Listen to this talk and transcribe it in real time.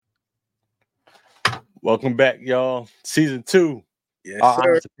Welcome back, y'all. Season 2. Yes, Our sir.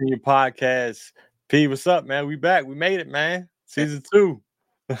 Honest Opinion Podcast. P, what's up, man? We back. We made it, man. Season 2.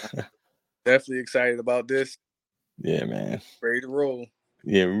 Definitely excited about this. Yeah, man. Ready to roll.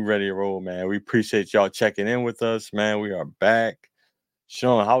 Yeah, we ready to roll, man. We appreciate y'all checking in with us, man. We are back.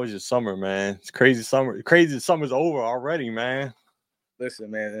 Sean, how was your summer, man? It's crazy summer. Crazy summer's over already, man. Listen,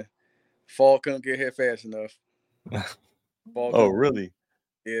 man. Fall couldn't get here fast enough. Oh, really?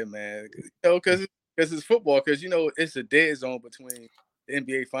 Yeah, man. Because it's football. Because it's a dead zone between the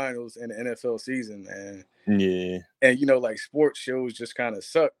NBA Finals and the NFL season, man. Yeah. And like sports shows just kind of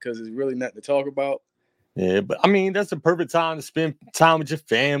suck because there's really nothing to talk about. Yeah, but I mean, that's the perfect time to spend time with your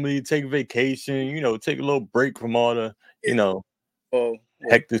family, take a vacation, take a little break from all the,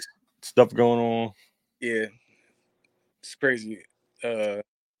 hectic stuff going on. Yeah. It's crazy.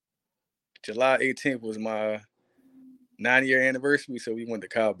 July 18th was my 9-year anniversary, so we went to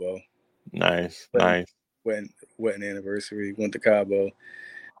Cabo. Nice. Wedding anniversary, went to Cabo.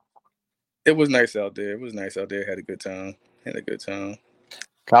 It was nice out there. Had a good time.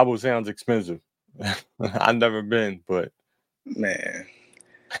 Cabo sounds expensive. I've never been, but man,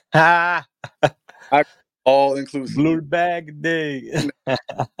 I all inclusive. Blue bag day.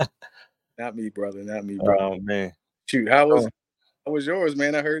 Not me, brother. Oh man. Shoot, how was yours,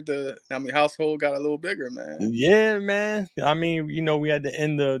 man? I heard household got a little bigger, man. Yeah, man. I mean, we had to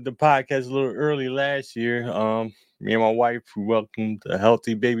end the podcast a little early last year. Me and my wife, we welcomed a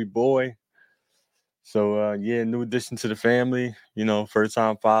healthy baby boy. So new addition to the family, first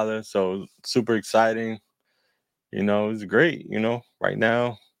time father. So super exciting. It's great, right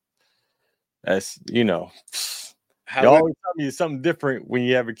now. That's y'all always tell me it's something different when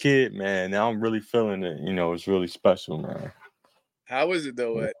you have a kid, man. Now I'm really feeling it. It's really special, man. How is it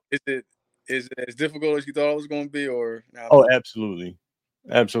though? Is it as difficult as you thought it was going to be, or? Oh, absolutely.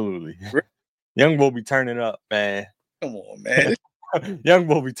 Young boy be turning up, man. Come on, man. Young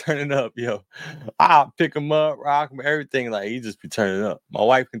boy be turning up, yo. I'll pick him up, rock him, everything. Like, he just be turning up. My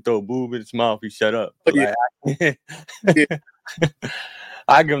wife can throw a boob in his mouth. He shut up. But,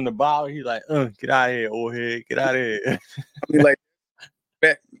 I give him the bottle. He's like, get out of here, old head. Get out of here. I mean, like,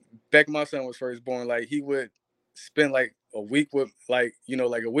 back my son was first born, like, he would spend, like, a week with, like,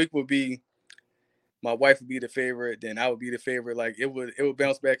 like a week would be, my wife would be the favorite, then I would be the favorite. Like, it would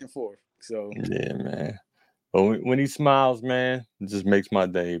bounce back and forth. So. Yeah, man. But when he smiles, man, it just makes my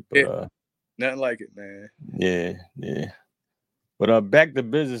day. But nothing like it, man. Yeah. But back to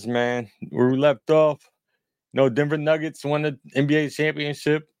business, man. Where we left off, Denver Nuggets won the NBA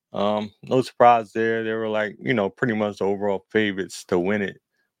championship. No surprise there. They were like, pretty much the overall favorites to win it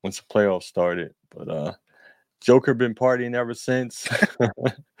once the playoffs started. But Joker been partying ever since.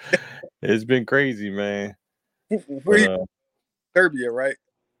 It's been crazy, man. Serbia, right?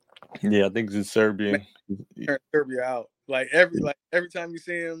 Yeah, I think it's in Serbia. Turn Serbia out. Like every time you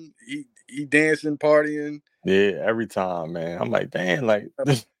see him, he dancing, partying. Yeah, every time, man. I'm like, damn, like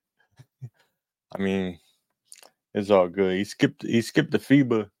this. I mean, it's all good. He skipped the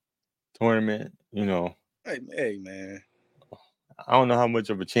FIBA tournament, Hey, man. I don't know how much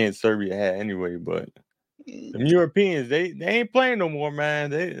of a chance Serbia had anyway, but them Europeans, they ain't playing no more,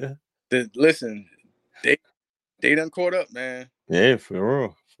 man. Listen, they done caught up, man. Yeah,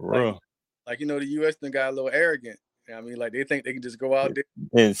 for real. Like the U.S. done got a little arrogant. I mean, like they think they can just go out there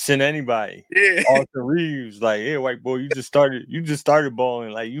and send anybody. Yeah, Austin Reeves, like, hey, white boy, you just started balling.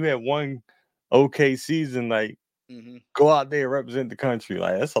 Like, you had one okay season. Like, go out there and represent the country.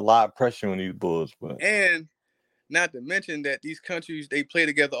 Like, that's a lot of pressure on these Bulls. But and not to mention that these countries, they play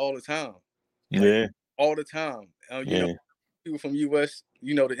together all the time. Like, all the time. Know, people from U.S.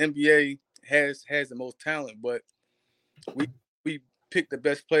 The NBA has the most talent, but we pick the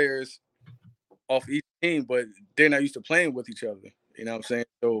best players off each team, but they're not used to playing with each other. You know what I'm saying?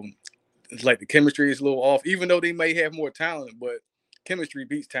 So it's like the chemistry is a little off, even though they may have more talent, but chemistry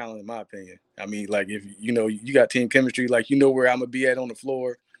beats talent, in my opinion. I mean, like, if you got team chemistry, like, where I'm gonna be at on the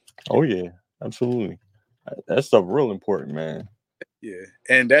floor. Oh yeah, absolutely. That's stuff real important, man. Yeah,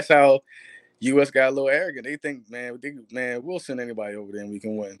 and that's how U.S. got a little arrogant. They think, man, we'll send anybody over there and we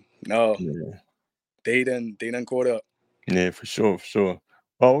can win. No, they done caught up. Yeah, for sure.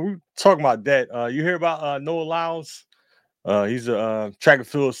 Well, we talking about that. You hear about Noah Lyles? He's a track and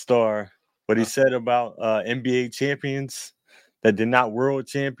field star. What he said about NBA champions that they're not world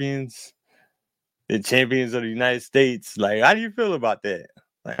champions, they're champions of the United States. Like, how do you feel about that?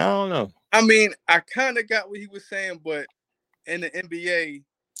 Like, I don't know. I mean, I kind of got what he was saying, but in the NBA,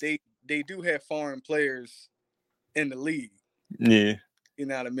 they do have foreign players in the league. Yeah. You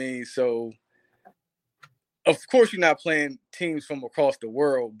know what I mean? So, of course, you're not playing teams from across the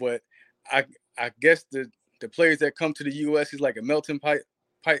world, but I I guess the players that come to the U.S. is like a melting pot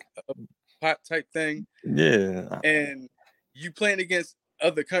type thing. Yeah. And you playing against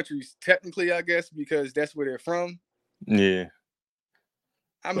other countries, technically, I guess, because that's where they're from. Yeah.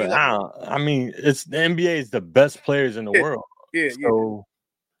 I mean, it's the NBA is the best players in the world. So,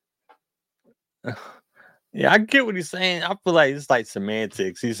 yeah, I get what he's saying. I feel like it's like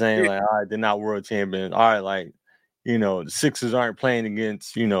semantics. He's saying like, all right, they're not world champions. All right, like, the Sixers aren't playing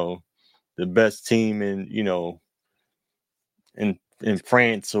against, the best team in, in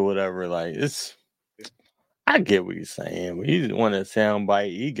France or whatever. Like, I get what he's saying. But he just want a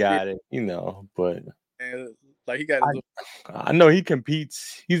soundbite. He got it, but and like he got a little. I know he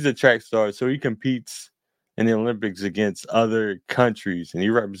competes. He's a track star, so he competes in the Olympics against other countries, and he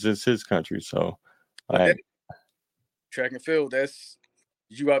represents his country. So, track and field, that's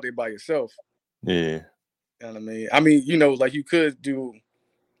you out there by yourself. Yeah. You know what I mean? I mean, like you could do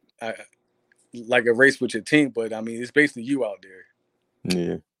like a race with your team, but I mean, it's basically you out there.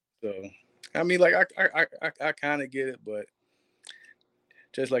 Yeah. So, I mean, like I kind of get it, but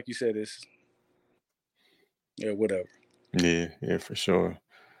just like you said, it's whatever. Yeah, for sure,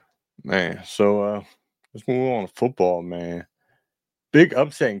 man. So let's move on to football, man. Big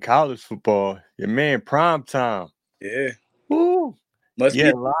upset in college football. Your man, Prime Time. Yeah. Woo. He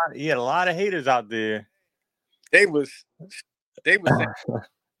had a lot of haters out there. They was saying,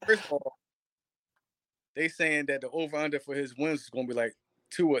 first of all, they saying that the over under for his wins is gonna be like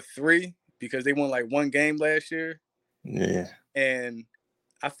 2 or 3 because they won like one game last year. Yeah. And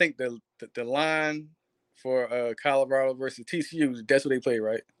I think the line for Colorado versus TCU, that's what they play,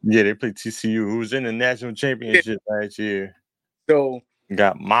 right? Yeah, they played TCU, who was in the national championship last year. So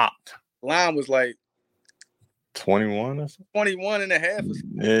got mopped. Line was like 21 or something? 21 and a half or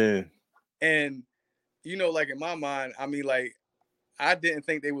something. Yeah. And like in my mind, I mean, like I didn't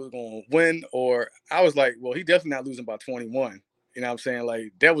think they were going to win, or I was like, well, he definitely not losing by 21. You know what I'm saying?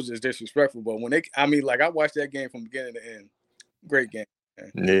 Like that was just disrespectful. But when I watched that game from beginning to end. Great game.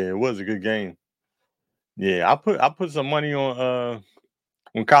 Man. Yeah, it was a good game. Yeah, I put some money on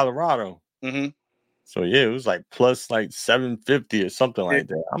Colorado. Mm-hmm. So yeah, it was like plus like 750 or something like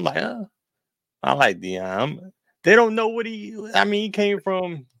that. I'm like, I like Deion. They don't know what he came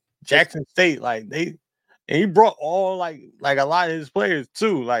from Jackson State. Like and he brought all like a lot of his players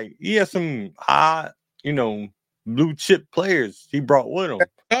too. Like he had some high, blue chip players he brought with him.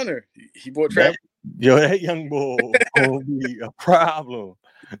 Hunter, he brought Travis. That young boy gonna be a problem.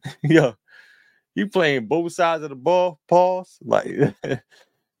 Yo, he playing both sides of the ball, pause. Like,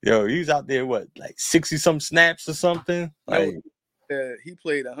 he's out there, what, like 60-some snaps or something? Like, he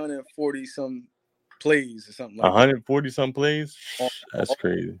played 140-some plays or something like 140-some plays? That's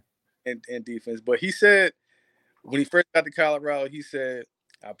crazy. And defense. But he said, when he first got to Colorado, he said,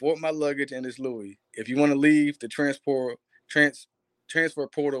 I bought my luggage and it's Louis. If you want to leave, the transfer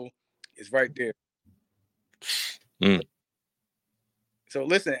portal is right there. So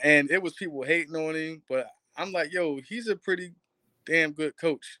listen, and it was people hating on him, but I'm like, yo, he's a pretty damn good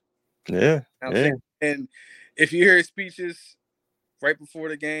coach. Yeah. And if you hear his speeches right before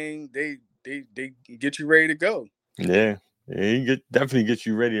the game, they get you ready to go. Yeah. He definitely gets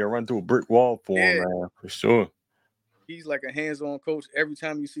you ready to run through a brick wall for him, man, for sure. He's like a hands-on coach. Every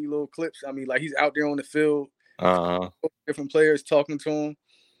time you see little clips, I mean, like he's out there on the field, different players talking to him.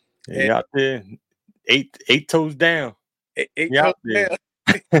 He out there, eight toes down. Eight toes down.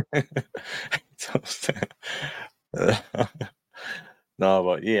 8 toes down. No,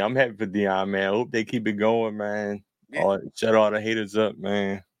 but yeah, I'm happy for Deion, man. I hope they keep it going, man. Yeah. Shut all the haters up,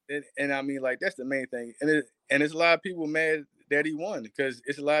 man. And I mean, like that's the main thing. And there's a lot of people mad that he won because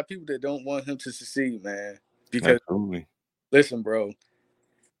it's a lot of people that don't want him to succeed, man. Because listen, bro,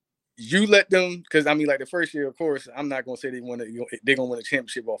 you let them, because I mean, like the first year, of course, I'm not gonna say they're gonna win a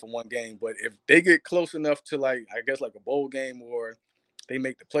championship off of one game, but if they get close enough to like, I guess like a bowl game or they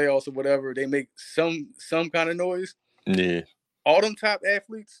make the playoffs or whatever, they make some kind of noise. Yeah. All them top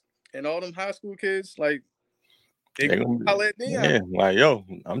athletes and all them high school kids, like they gonna holler at Deion. Yeah, like yo,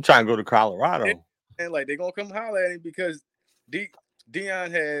 I'm trying to go to Colorado. And like they're gonna come holler at him because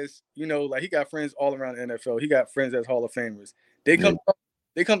Deion has, like he got friends all around the NFL. He got friends as Hall of Famers. They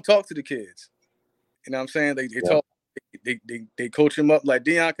come talk to the kids. You know what I'm saying? They talk, they coach him up. Like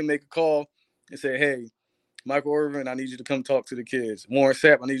Deion can make a call and say, hey, Michael Irvin, I need you to come talk to the kids. Warren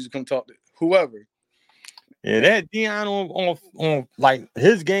Sapp, I need you to come talk to whoever. Yeah, that Deion on like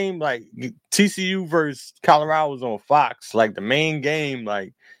his game, like TCU versus Colorado was on Fox, like the main game.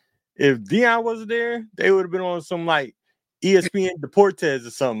 Like if Deion wasn't there, they would have been on some like ESPN Deportes or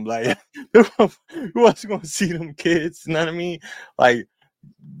something. Like who wasn't gonna see them kids? You know what I mean? Like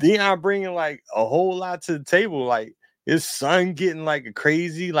Deion bringing like a whole lot to the table. Like his son getting like a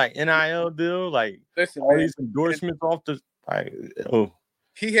crazy like NIL deal. Like Listen, all man, these endorsements off the like. Oh,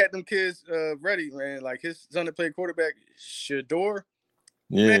 he had them kids ready, man. Like his son that played quarterback, Shador.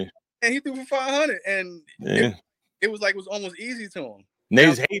 yeah, Man, and he threw for 500, and yeah. it was like it was almost easy to him. They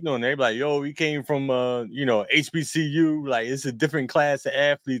was hating on it. They be like, yo, we came from HBCU. Like, it's a different class of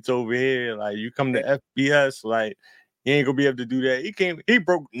athletes over here. Like, you come to FBS, like, you ain't gonna be able to do that. He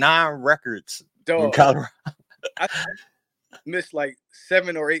broke 9 records in Colorado. I missed like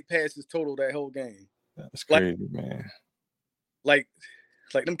 7 or 8 passes total that whole game. That's crazy, man. Like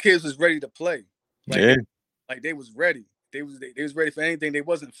them kids was ready to play. Like they was ready. They was ready for anything. They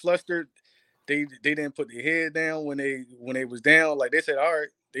wasn't flustered. They didn't put their head down when they was down. Like they said, all right,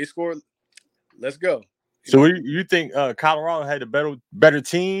 they scored. Let's go. So you think Colorado had a better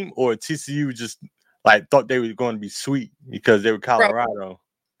team, or TCU just like thought they were going to be sweet because they were Colorado?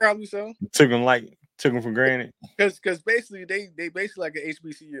 Probably so. Took them for granted. Because basically they basically like an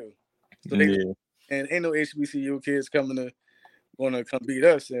HBCU. So and ain't no HBCU kids gonna come beat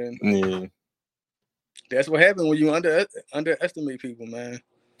us, and that's what happened when you underestimate people, man.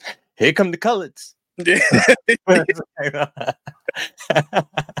 Here come the colors. they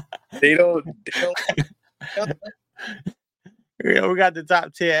don't. We got the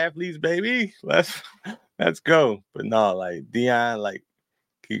top tier athletes, baby. Let's go. But no, like Deion, like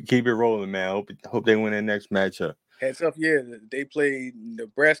keep it rolling, man. Hope they win their next matchup. Heads up, yeah. They played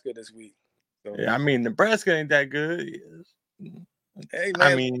Nebraska this week. So. Yeah, I mean Nebraska ain't that good. Hey,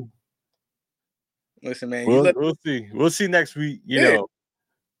 man. I mean, listen, man. We'll see. We'll see next week. You know,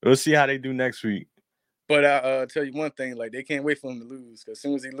 we'll see how they do next week. But I tell you one thing, like they can't wait for him to lose because as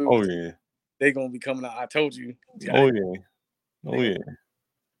soon as he loses, they're gonna be coming out. I told you. Yeah.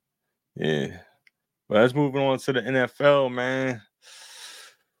 Well, let's move on to the NFL, man.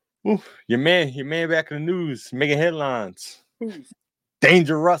 Ooh, your man back in the news, making headlines.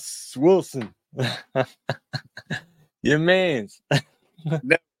 Dangerous Wilson. Your man's.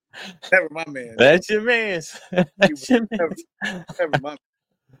 Never my man. That's your man's. That's your man's. Never my man.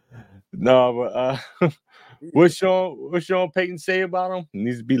 No, but what's Sean Peyton say about him? It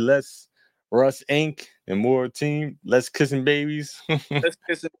needs to be less Russ Inc. and more team, less kissing babies. Less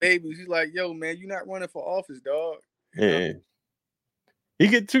kissing babies. He's like, yo, man, you're not running for office, dog. Yeah. He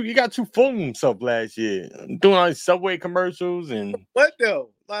got too full of himself last year. Doing all these Subway commercials and what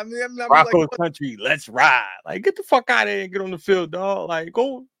though? I mean, Rocco's Country, let's ride. Like, get the fuck out of here and get on the field, dog. Like,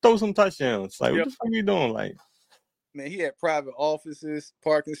 go throw some touchdowns. Like, what the fuck are you doing? Like, man, he had private offices,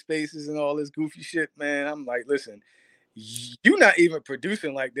 parking spaces, and all this goofy shit, man. I'm like, listen, you not even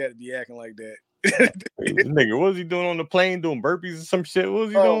producing like that to be acting like that. Nigga, what was he doing on the plane? Doing burpees or some shit? What was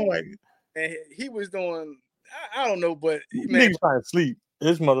he doing? Like, and he was doing, I don't know, but man, trying to sleep.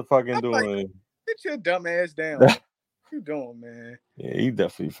 This motherfucking doing. Like, get your dumb ass down. What you doing, man? Yeah, he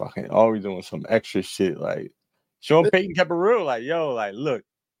definitely fucking always doing some extra shit. Like, Sean Payton kept it real. Like, yo, like, look,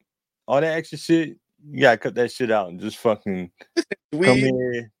 all that extra shit, you gotta cut that shit out and just fucking come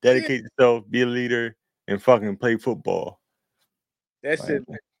here, dedicate yourself, be a leader, and fucking play football. That's it.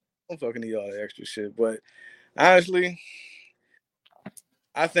 I don't fucking need all that extra shit. But honestly,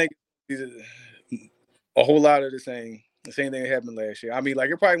 I think a whole lot of the same thing that happened last year. I mean,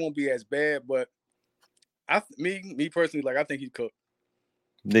 like, it probably won't be as bad, but me personally, like, I think he cooked.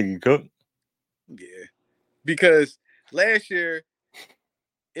 Think he cooked? Yeah. Because last year,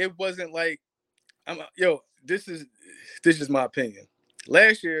 it wasn't like, this is my opinion.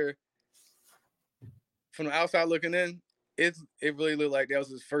 Last year, from the outside looking in, it really looked like that was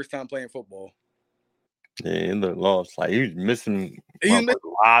his first time playing football. Yeah, he looked lost. Like, he was missing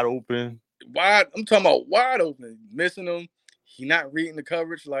wide open. I'm talking about wide open. Missing him. He not reading the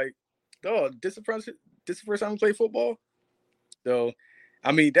coverage. Like, dog, this is the first time he played football? So,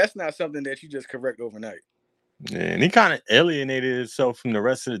 I mean, that's not something that you just correct overnight. Yeah, and he kind of alienated himself from the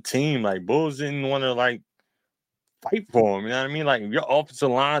rest of the team. Like, Bulls didn't want to, like, fight for him. You know what I mean? Like, if your offensive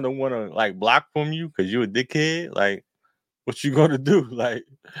line don't want to, like, block from you because you're a dickhead, like, what you going to do? Like,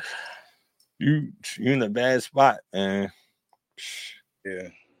 you in a bad spot, man. Yeah.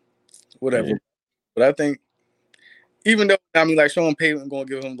 Whatever. Yeah. But I think, even though, I mean, like, Sean Payton going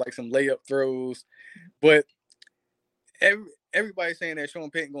to give him, like, some layup throws, but everybody's saying that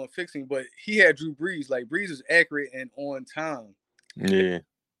Sean Payton going to fix him, but he had Drew Brees. Like, Brees is accurate and on time. Yeah.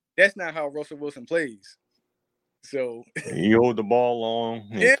 That's not how Russell Wilson plays. So he hold the ball long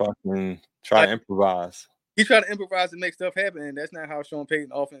and fucking try to improvise. He tried to improvise and make stuff happen, and that's not how Sean Payton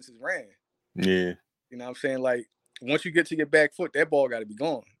offenses ran. Yeah. You know what I'm saying? Like, once you get to your back foot, that ball got to be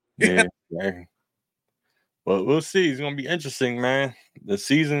gone. Yeah. Exactly. But we'll see. It's gonna be interesting, man. The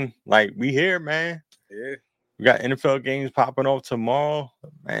season, like we here, man. Yeah. We got NFL games popping off tomorrow.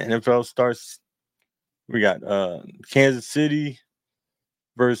 Man, NFL starts. We got Kansas City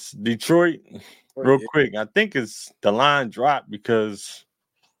versus Detroit. Oh, Real yeah. quick, I think it's the line dropped because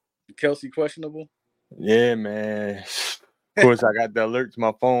Kelsey questionable. yeah, man. Of course, I got the alert to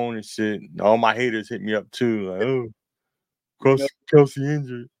my phone and shit. All my haters hit me up too. Like, oh, Kelsey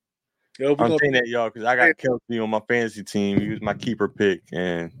injured. I'm saying that, y'all, because I got Kelsey on my fantasy team. He was my keeper pick,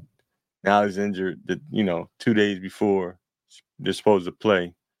 and now he's injured. 2 days before they're supposed to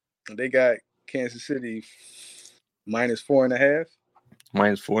play. They got Kansas City -4.5.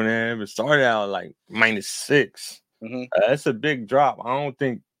 -4.5. It started out like -6. Mm-hmm. That's a big drop. I don't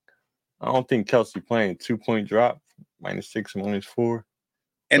think Kelsey playing 2-point drop, -6, -4.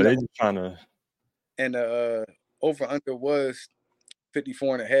 And but they're just trying to. And the over under was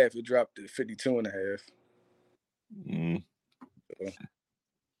 54.5. It dropped to 52.5. So,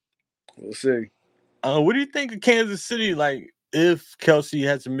 we'll see. What do you think of Kansas City? Like, if Kelsey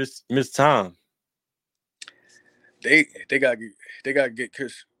has to miss time, they gotta get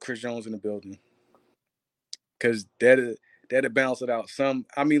Chris Jones in the building, because that'll balance it out.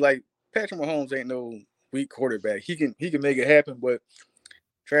 I mean, like, Patrick Mahomes ain't no weak quarterback. He can make it happen, but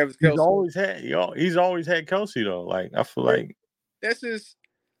Travis Kelce, he's always had Kelsey though. Like, I feel like that's just.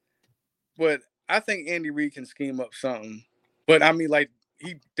 But I think Andy Reid can scheme up something. But I mean, like,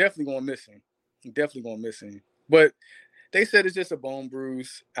 he definitely gonna miss him. But they said it's just a bone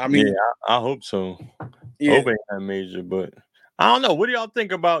bruise. I mean, yeah, I hope so. Yeah. Hope ain't that major, but I don't know. What do y'all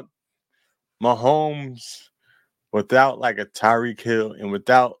think about Mahomes without like a Tyreek Hill and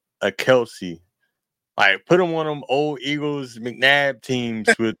without a Kelsey? Like, put him on them old Eagles McNabb teams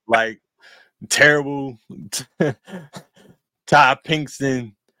with like terrible Ty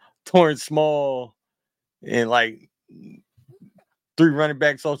Pinkston, Torrance Small, and like 3 running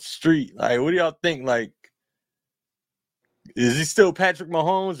backs off the street. Like, what do y'all think? Like, is he still Patrick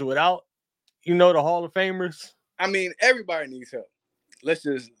Mahomes without, the Hall of Famers? I mean, everybody needs help. Let's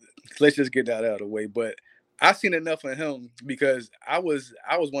just get that out of the way. But I've seen enough of him, because I was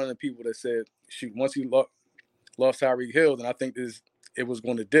one of the people that said, shoot, once he lost Tyreek Hill, then I think it was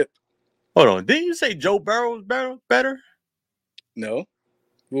going to dip. Hold on, didn't you say Joe Burrow was better? No.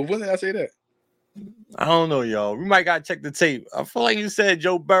 Well, when did I say that? I don't know, y'all. We might gotta check the tape. I feel like you said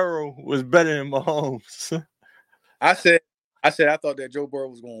Joe Burrow was better than Mahomes. I said I thought that Joe Burrow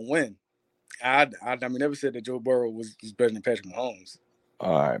was going to win. I never said that Joe Burrow was better than Patrick Mahomes.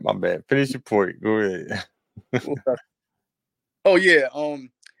 All right, my bad. Finish your point. Go ahead. Oh yeah,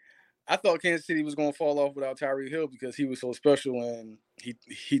 I thought Kansas City was going to fall off without Tyreek Hill, because he was so special and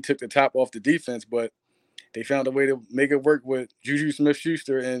he took the top off the defense. But they found a way to make it work with Juju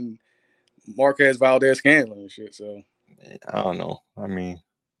Smith-Schuster and Marquez Valdez-Scantling and shit. So I don't know. I mean,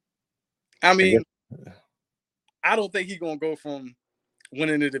 I don't think he's gonna go from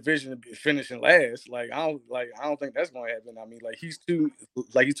winning the division to finishing last. I don't think that's gonna happen. I mean, he's too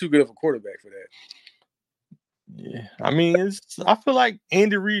good of a quarterback for that. Yeah, I mean, I feel like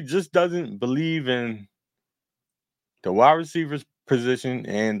Andy Reid just doesn't believe in the wide receivers position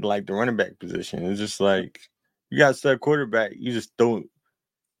and like the running back position. It's just like, you got to start quarterback. You just don't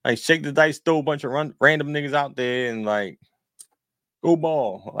shake the dice, throw a bunch of random niggas out there and like go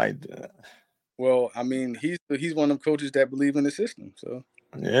ball. Well, I mean, he's one of them coaches that believe in the system. So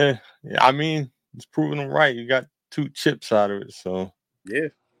yeah. I mean, it's proving them right. You got 2 chips out of it, so yeah.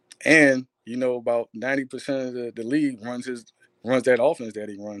 And about 90% of the league runs that offense that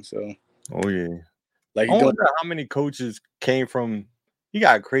he runs. So oh yeah. I wonder how many coaches came from. He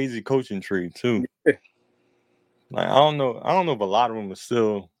got a crazy coaching tree too. Yeah. Like, I don't know if a lot of them are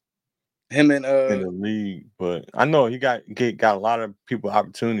still him and in the league, but I know he got a lot of people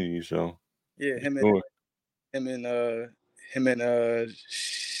opportunities. So yeah, him and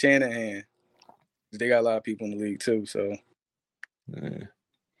Shanahan. They got a lot of people in the league too. So, yeah.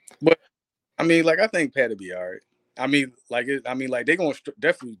 But I mean, I think Pat will be all right. I mean, they're gonna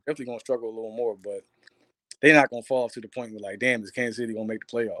definitely gonna struggle a little more, but they're not gonna fall to the point where damn, is Kansas City gonna make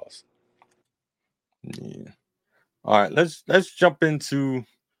the playoffs? Yeah. All right, let's jump into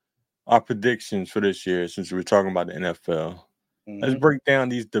our predictions for this year, since we're talking about the NFL. Mm-hmm. Let's break down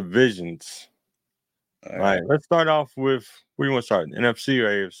these divisions. All right, let's start off with, where do you want to start? NFC or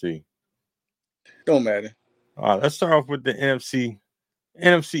AFC? Don't matter. All right, let's start off with the NFC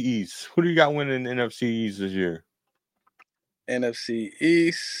East. Who do you got winning the NFC East this year? NFC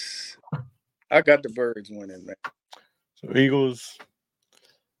East, I got the Birds winning, man. So Eagles.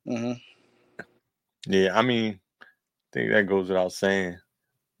 Mm-hmm. Yeah, I mean, I think that goes without saying.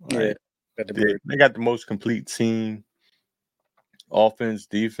 Yeah. They got the most complete team. Offense,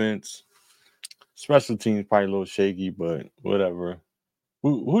 defense, special teams probably a little shaky, but whatever.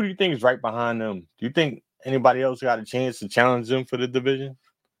 Who do you think is right behind them? Do you think anybody else got a chance to challenge them for the division?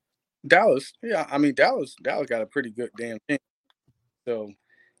 Dallas, yeah. I mean, Dallas got a pretty good damn team. So,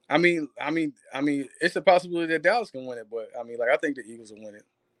 I mean, it's a possibility that Dallas can win it, but I mean, like I think the Eagles will win it.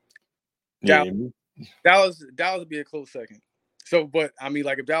 Dallas would be a close second. So, but I mean,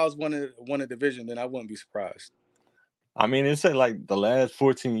 like if Dallas won a division, then I wouldn't be surprised. I mean, it's like the last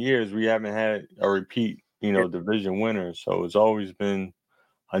 14 years we haven't had a repeat, division winner. So it's always been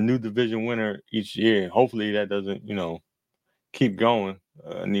a new division winner each year. Hopefully that doesn't, keep going.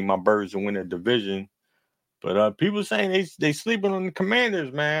 I need my Birds to win a division. But people saying they sleeping on the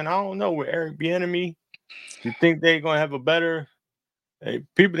Commanders, man. I don't know with Eric Bieniemy. You think they're gonna have a better?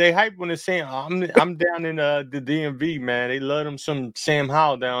 People they hype when they're saying I'm down in the DMV, man. They love them some Sam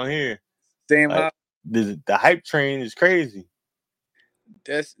Howell down here. Howell. The hype train is crazy.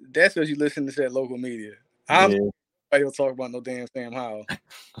 That's because you listen to that local media. I'm nobody will talk about no damn Sam Howell.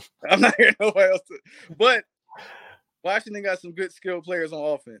 I'm not hearing nobody else. But Washington got some good skilled players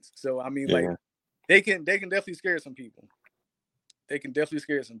on offense. So I mean, like they can definitely scare some people.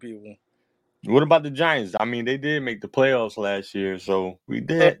 What about the Giants? I mean, they did make the playoffs last year, so we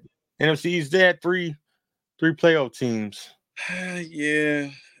did. NFC's had three playoff teams. Yeah,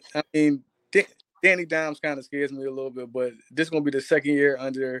 I mean, Danny Dimes kind of scares me a little bit, but this is gonna be the second year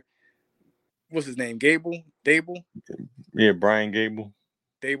under what's his name, Dable. Yeah, Brian Gable.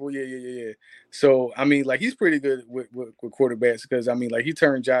 Dable, yeah. So I mean, like he's pretty good with quarterbacks because I mean, like he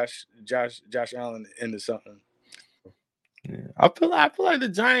turned Josh Allen into something. Yeah, I feel like the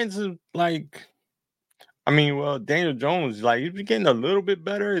Giants is like. I mean, well, Daniel Jones, like he's getting a little bit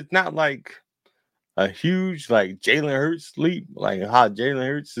better. It's not like a huge like Jalen Hurts leap, like how Jalen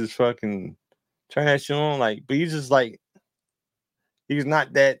Hurts is fucking turn that shit on. Like, but he's just like he's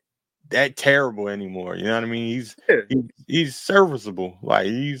not that terrible anymore. You know what I mean? He's serviceable. Like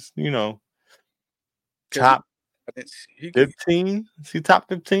he's top 15. Is he top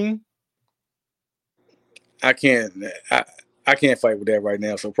 15? I can't fight with that right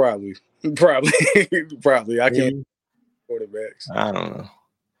now. So probably I can't quarterbacks. I don't know.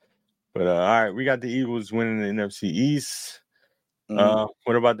 But all right, we got the Eagles winning the NFC East.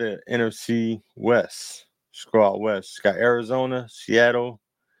 What about the NFC West? Scroll out west. Got Arizona, Seattle,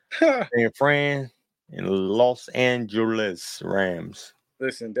 San Fran, and Los Angeles Rams.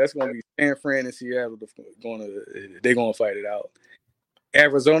 Listen, that's gonna be San Fran and Seattle. They're gonna fight it out.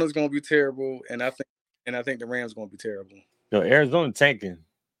 Arizona's gonna be terrible, and I think the Rams gonna be terrible. Arizona tanking.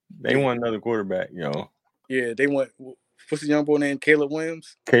 They want another quarterback, Yeah, they want. What's the young boy named Caleb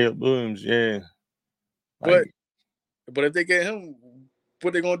Williams? Caleb Williams, yeah. But if they get him,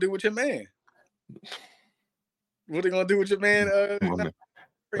 what they gonna do with your man? What they gonna do with your man?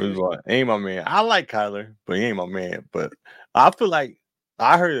 Ain't my man. I like Kyler, but he ain't my man. But I feel like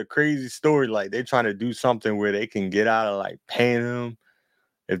I heard a crazy story. Like they're trying to do something where they can get out of like paying him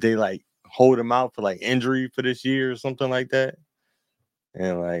if they like hold him out for like injury for this year or something like that.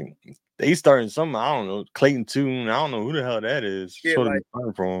 And like they starting something, I don't know, Clayton Tune. I don't know who the hell that is. Yeah, sort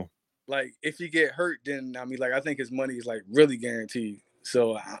of from. Like if he get hurt, then I mean, like I think his money is like really guaranteed.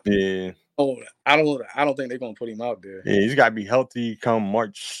 So I don't think they're gonna put him out there. Yeah, he's got to be healthy come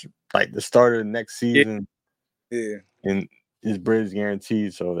March, like the start of the next season. Yeah, and his bread is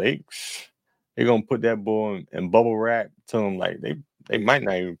guaranteed. So they're gonna put that boy in bubble wrap. Tell him like they might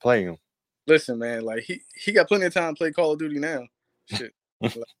not even play him. Listen, man, like he got plenty of time to play Call of Duty now. Shit.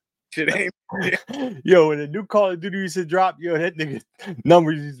 Shit ain't. Yo, when the new Call of Duty used to drop, that nigga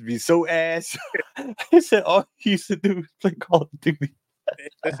numbers used to be so ass. He said all he used to do was play Call of Duty.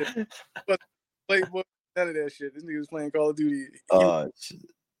 Listen, playbook, none of that shit. This nigga was playing Call of Duty.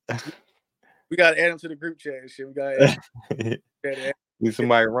 We gotta add him to the group chat and shit. We gotta need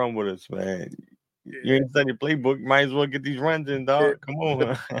somebody run with us, man. Yeah. You ain't study playbook, might as well get these runs in, dog. Yeah. Come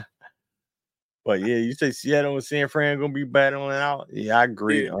on. But yeah, you say Seattle and San Fran gonna be battling out. Yeah, I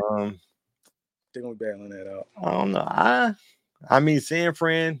agree. Yeah. They're gonna be battling that out. I don't know. I mean, San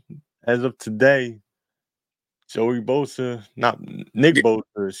Fran, as of today, Nick Bosa,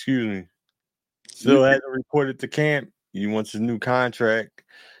 excuse me, still hasn't reported to camp. He wants his new contract.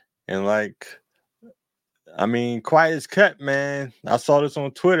 And like, I mean, quiet as kept, man. I saw this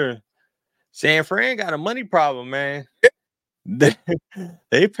on Twitter. San Fran got a money problem, man.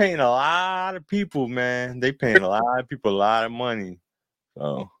 They paying a lot of people, man. They paying a lot of people a lot of money.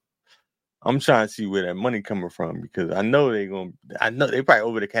 So I'm trying to see where that money coming from because I know they probably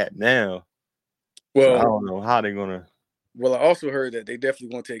over the cap now. Well, so I don't know how they're gonna. Well, I also heard that they definitely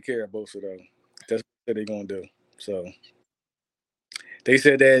going to take care of Bosa, though. That's what they're going to do. So they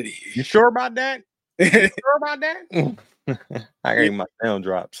said that. You sure about that? You sure about that? I got my sound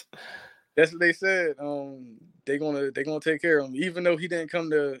drops. That's what they said. They're gonna take care of him, even though he didn't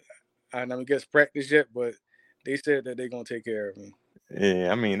come to, I guess, practice yet. But they said that they're gonna take care of him.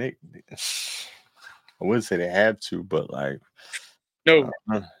 Yeah, I mean, I wouldn't say they have to, but like, no,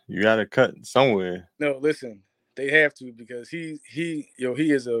 you got to cut somewhere. No, listen, they have to because he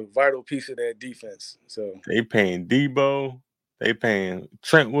is a vital piece of that defense. So they paying Debo, they paying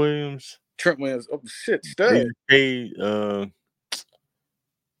Trent Williams. Oh shit, stud. They paid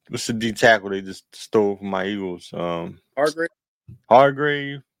what's the D tackle they just stole from my Eagles?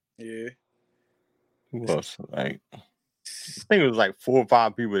 Hargrave. Yeah. Who else? Like, I think it was like 4 or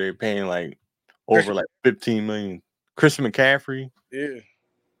 5 people they're paying like over like $15 million. Chris McCaffrey. Yeah.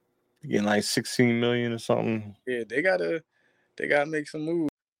 Getting like $16 million or something. Yeah, they gotta make some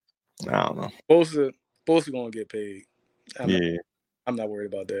moves. I don't know. Bosa gonna get paid. I'm not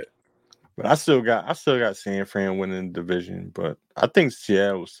worried about that. But I still got San Fran winning the division, but I think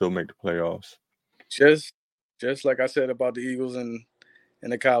Seattle will still make the playoffs. Just like I said about the Eagles and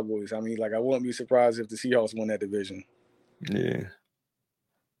the Cowboys. I mean, like, I wouldn't be surprised if the Seahawks won that division. Yeah.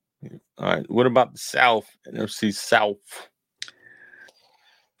 All right. What about the South? NFC South.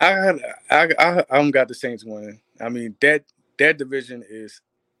 I got the Saints winning. I mean, that division is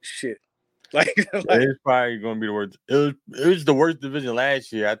shit. Like it's probably going to be the worst. It was the worst division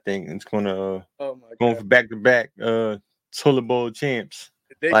last year, I think. It's going to going for back-to-back Toilet Bowl champs.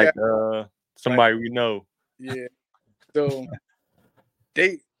 Somebody we know. Yeah. So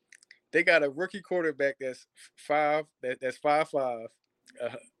they got a rookie quarterback that's 5'5",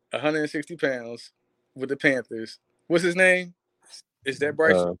 160 pounds with the Panthers. What's his name? Is that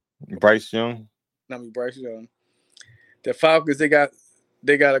Bryce? Bryce Young. Bryce Young. The Falcons, they got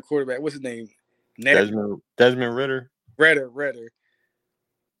a quarterback. What's his name? Desmond Ritter. Ritter.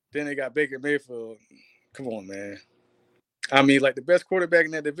 Then they got Baker Mayfield. Come on, man. I mean, like, the best quarterback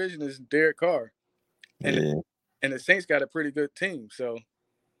in that division is Derek Carr. And the Saints got a pretty good team, so.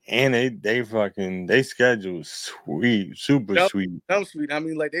 And they schedule sweet, super sweet. I'm sweet. I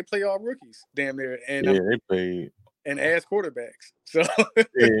mean, like, they play all rookies, damn near. And they play and ass quarterbacks. So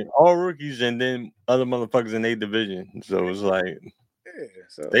all rookies and then other motherfuckers in their division. So it's like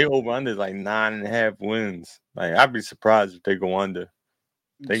so they over under like 9.5 wins. Like, I'd be surprised if they go under.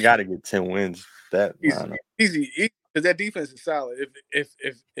 They got to get 10 wins. That easy because that defense is solid.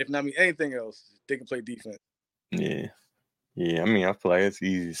 If not anything else, they can play defense. Yeah. I mean, I feel like it's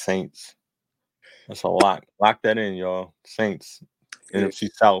easy. Saints. That's a lock. Lock that in, y'all. Saints. NFC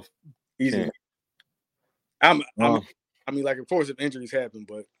South. Easy. I mean, like, of course, if injuries happen,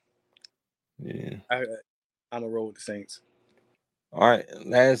 but yeah, I'm gonna roll with the Saints. All right,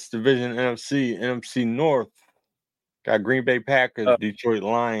 last division, NFC North. Got Green Bay Packers, Detroit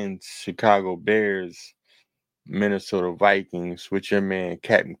Lions, Chicago Bears, Minnesota Vikings with your man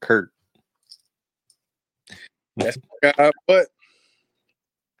Captain Kirk. That's my guy, but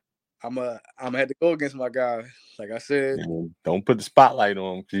I'm have to go against my guy. Like I said, don't put the spotlight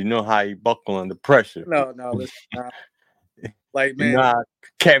on him because you know how he buckle under pressure. No, listen. Like, man,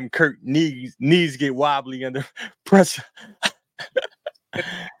 Captain Kirk knees get wobbly under pressure.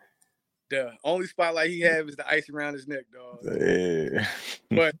 The only spotlight he have is the ice around his neck, dog. Yeah.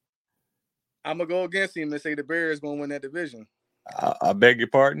 But I'm gonna go against him and say the Bears gonna win that division. I beg your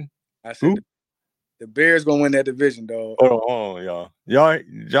pardon. I said the Bears gonna win that division, dog. Hold on,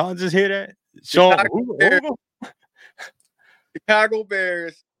 y'all just hear that? Chicago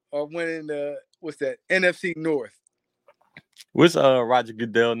Bears are winning the NFC North. What's Roger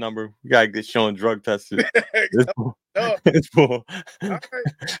Goodell number? We gotta get Sean drug tested. It's for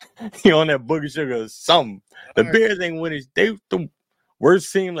he on that boogie sugar or something. The Bears ain't winning. They the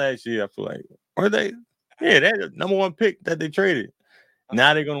worst team last year, I feel like. Are they? Yeah, they're the number 1 pick that they traded.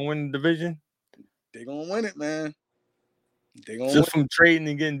 Now they're gonna win the division. They're gonna win it, man. They gonna just from trading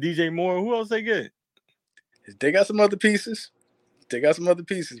and getting DJ Moore. Who else they get? They got some other pieces.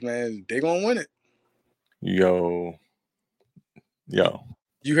 Man. They gonna win it. Yo.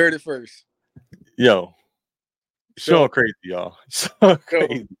 You heard it first. Yo. So crazy, y'all. So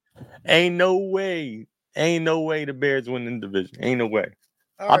crazy. Ain't no way the Bears win the division. Ain't no way.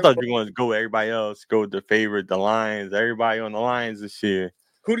 I thought you were going to go with everybody else, go with the favorite, the Lions, everybody on the Lions this year.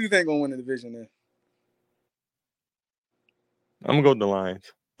 Who do you think going to win the division then? I'm going to go with the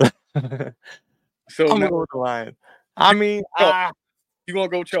Lions. I'm going to go with the Lions. I mean, you going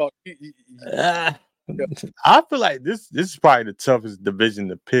to go chalk. I feel like this is probably the toughest division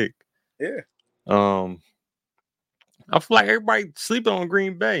to pick. Yeah. I feel like everybody sleeping on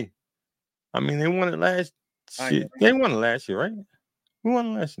Green Bay. I mean, they won it last year. They won it last year, right? Who won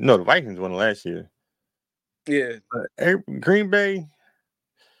it last year? No, the Vikings won it last year. Yeah. But Green Bay,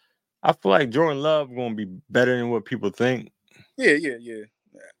 I feel like Jordan Love going to be better than what people think. Yeah.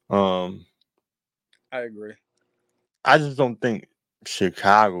 I agree. I just don't think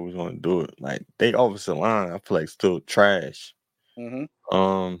Chicago is going to do it. Like, they offensive line, I feel like still trash.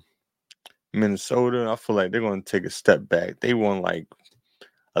 Mm-hmm. Minnesota, I feel like they're going to take a step back. They won like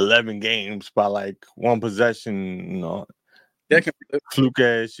 11 games by like one possession. You know, that can be fluke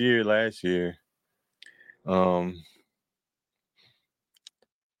ass year last year. So,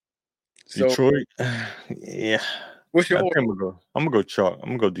 Detroit, yeah. What's your order? I'm gonna go chalk. I'm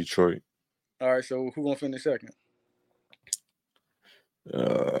gonna go Detroit. All right. So who gonna finish second?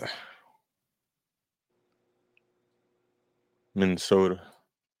 Minnesota.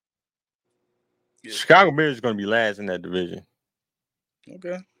 Yeah. Chicago Bears is gonna be last in that division.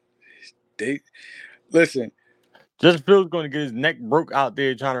 Okay. They listen. Justin Fields gonna get his neck broke out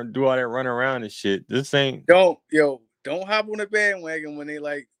there trying to do all that run around and shit. This ain't. Don't hop on the bandwagon when they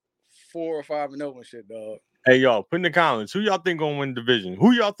like 4 or 5-0 and shit, dog. Hey y'all, put in the comments who y'all think gonna win the division.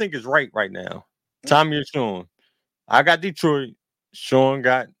 Who y'all think is right now? Tommy or Sean? I got Detroit. Sean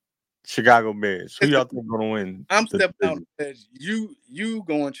got Chicago Bears. Who y'all think gonna win? I'm stepping out as you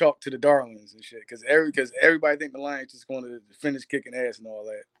going chalk to the Darlings and shit because everybody think the Lions just going to finish kicking ass and all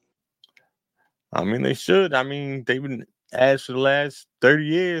that. I mean, they should. I mean, they've been ass for the last 30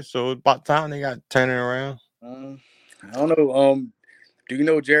 years, so it's about time they got turning around. I don't know. Do you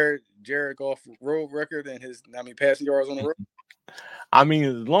know Jared Goff road record and his passing yards on the road? I mean,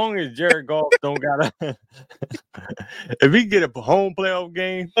 as long as Jared Goff don't gotta, if he get a home playoff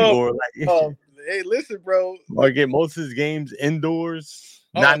game or like, hey, listen, bro, or get most of his games indoors,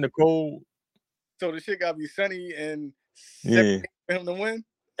 not in the cold. So the shit gotta be sunny and for him to win.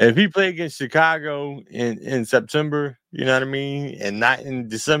 If he play against Chicago in September, you know what I mean, and not in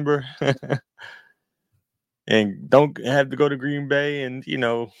December, and don't have to go to Green Bay and in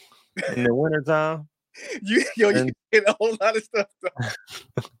the wintertime. You get a whole lot of stuff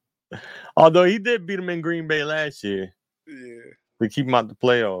though. Although he did beat him in Green Bay last year. Yeah. To keep him out the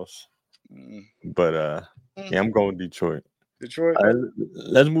playoffs. But yeah, I'm going Detroit. Detroit.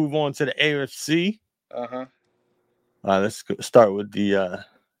 Let's move on to the AFC. Let's start with the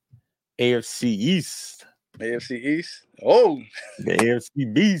AFC East. AFC East. Oh, the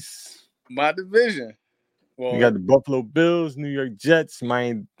AFC Beast. My division. Well, we got the Buffalo Bills, New York Jets,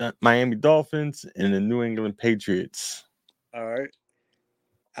 Miami Dolphins, and the New England Patriots. All right.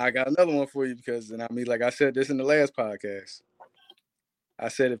 I got another one for you because, like I said this in the last podcast. I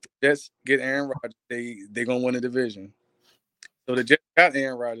said if the Jets get Aaron Rodgers, they're going to win the division. So the Jets got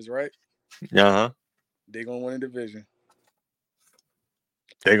Aaron Rodgers, right? Uh-huh. They're going to win the division.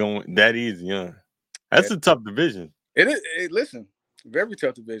 They're going to win that easy, huh? That's a tough division. It is. Listen, very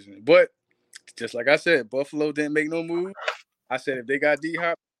tough division. But just like I said, Buffalo didn't make no move. I said if they got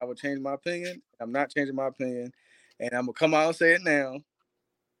D-Hop, I would change my opinion. I'm not changing my opinion. And I'm going to come out and say it now.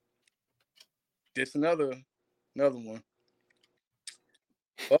 Just another one.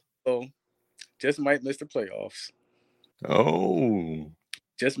 Buffalo just might miss the playoffs. Oh.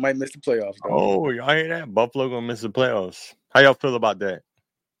 Just might miss the playoffs, though. Oh, y'all hear that? Buffalo going to miss the playoffs. How y'all feel about that?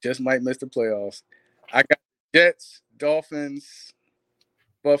 Just might miss the playoffs. I got Jets, Dolphins,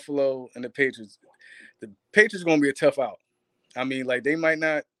 Buffalo, and the Patriots. The Patriots going to be a tough out. They might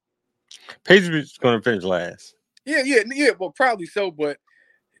not. Patriots going to finish last. Yeah. Well, probably so, but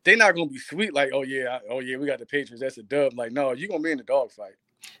they're not going to be sweet like, we got the Patriots. That's a dub. Like, no, you're going to be in the dogfight.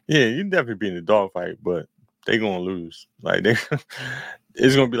 Yeah, you definitely be in the dogfight, but they're going to lose. Like,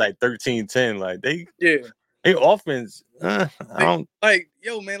 it's going to be like 13-10. Like, they offense, I don't. Like,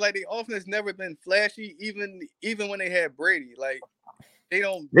 the offense never been flashy, even when they had Brady. Like, they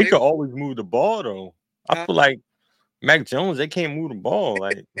could always move the ball, though. I feel like Mac Jones, they can't move the ball.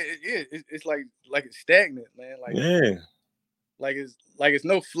 Like, it's like it's stagnant, man. Like, it's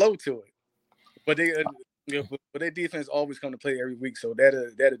no flow to it. But their defense always come to play every week, so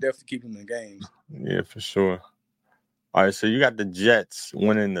that'll definitely keep them in games. Yeah, for sure. All right, so you got the Jets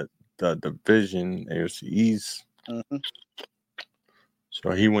winning the division, AFC East. Mm-hmm.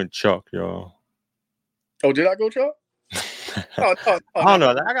 So he went chalk, y'all. Oh, did I go chalk? I don't know.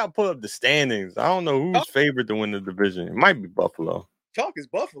 I got to pull up the standings. I don't know who's favored to win the division. It might be Buffalo. Chalk is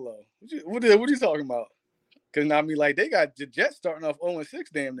Buffalo. What are you talking about? Because they got the Jets starting off 0-6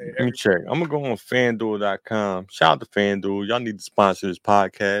 damn near. Let me check. I'm going to go on FanDuel.com. Shout out to FanDuel. Y'all need to sponsor this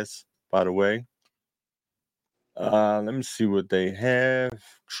podcast, by the way. Let me see what they have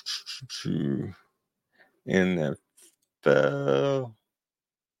in the NFL.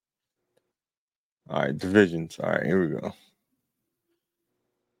 All right, divisions. All right, here we go.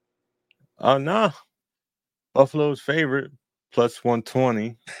 Oh, no. Buffalo's favorite, plus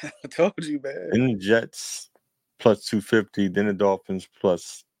 120. I told you, man. Then the Jets, plus 250. Then the Dolphins,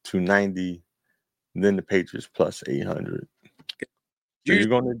 plus 290. Then the Patriots, plus 800. So you're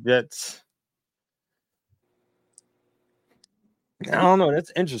going to Jets. I don't know.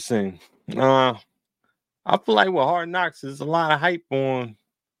 That's interesting. I feel like with Hard Knocks, there's a lot of hype on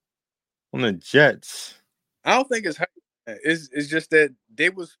the Jets. I don't think it's hype. It's just that they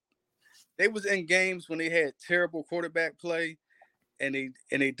was in games when they had terrible quarterback play, and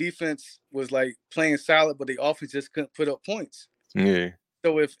their defense was like playing solid, but the offense just couldn't put up points. Yeah.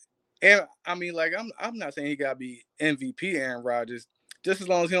 So I'm not saying he gotta be MVP Aaron Rodgers, just as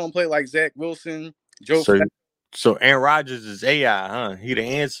long as he don't play like Zach Wilson, Joe. So Aaron Rodgers is AI, huh? He the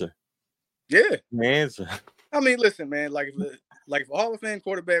answer. Yeah, the answer. I mean, listen, man. Like if a Hall of Fame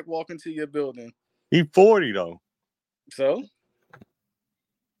quarterback walk into your building, he 40 though. So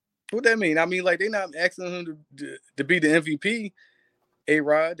what that mean? I mean, like, they not asking him to be the MVP,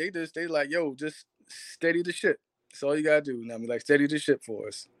 A-Rod. They like, yo, just steady the ship. That's all you gotta do. I mean, like, steady the ship for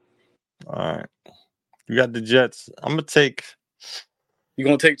us. All right. You got the Jets. I'm gonna take. You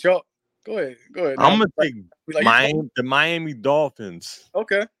gonna take chalk? Go ahead. I'm gonna take the Miami Dolphins.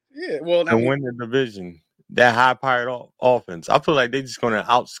 Okay. Yeah. Well, to win the division. That high-powered offense. I feel like they're just gonna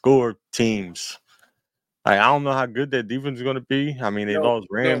outscore teams. Like, I don't know how good their defense is gonna be. I mean, they lost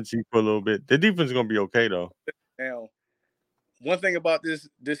Ramsey for a little bit. The defense is gonna be okay though. Now, one thing about this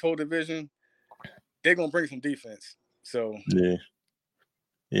whole division, they're gonna bring some defense. So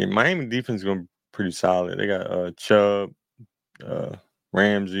yeah, Miami defense is gonna be pretty solid. They got Chubb,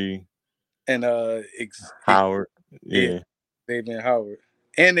 Ramsey, and Howard. Yeah, David Howard.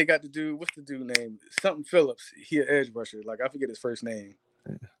 And they got the dude, what's the dude name? Something Phillips. He an edge rusher. Like, I forget his first name.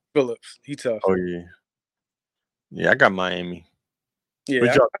 Phillips. He tough. Oh yeah. Yeah, I got Miami. Yeah.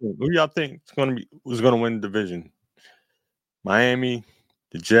 Who y'all think who's gonna win the division? Miami,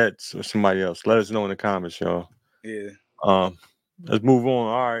 the Jets, or somebody else? Let us know in the comments, y'all. Yeah. Let's move on.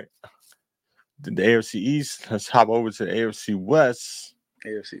 All right. The AFC East. Let's hop over to the AFC West.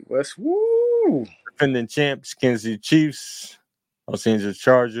 AFC West. Woo! Defending champs, Kansas City Chiefs, Los Angeles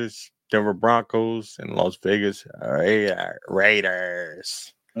Chargers, Denver Broncos, and Las Vegas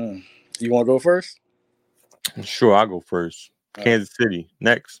Raiders. You want to go first? Sure, I'll go first. Kansas City,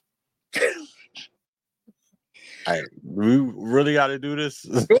 next. All right, we really got to do this?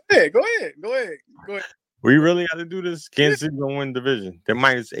 Go ahead. We really got to do this? Kansas City going to win division. They're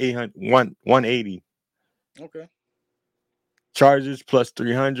minus 180. Okay. Chargers plus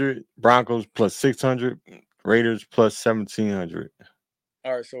 300. Broncos plus 600. Raiders plus 1,700.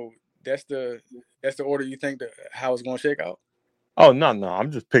 All right, so that's the order you think how it's going to shake out? Oh, no.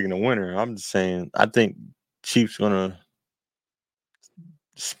 I'm just picking a winner. I'm just saying I think Chiefs going to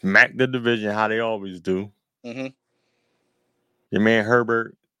smack the division how they always do. Mm-hmm. Your man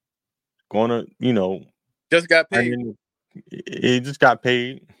Herbert going to, just got paid. He just got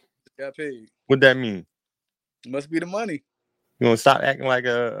paid. What that mean? It must be the money. You gonna stop acting like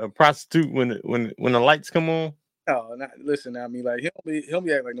a prostitute when the lights come on? No, listen. I mean, like, he'll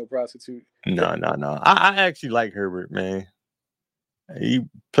be acting like no prostitute. No. I actually like Herbert, man. He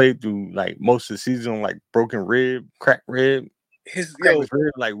played through like most of the season on like broken rib, cracked rib. His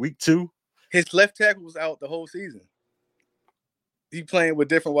rib like week 2. His left tackle was out the whole season. He playing with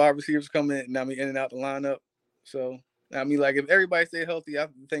different wide receivers coming in and out the lineup. So I mean, like, if everybody stay healthy, I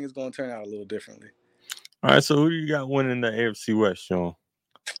think it's going to turn out a little differently. All right, so who do you got winning the AFC West, Sean?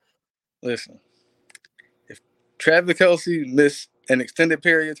 Listen, if Travis Kelce missed an extended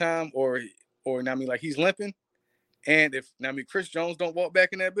period of time, or I mean, like, he's limping, and if Chris Jones don't walk back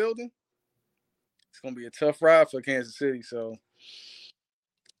in that building, it's going to be a tough ride for Kansas City. So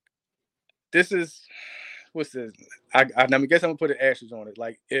this is what's this? I guess I'm gonna put an asterisk on it.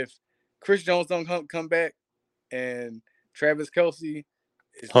 Like, if Chris Jones don't come back, and Travis Kelce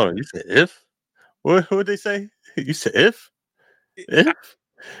is. Hold on, you said if? What would they say? You said if? If?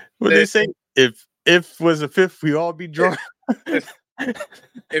 What they say? If was a fifth, we all be drunk.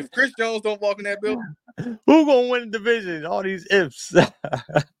 If Chris Jones don't walk in that building, who gonna win the division? All these ifs. The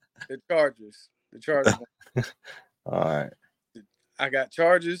Chargers. All right. I got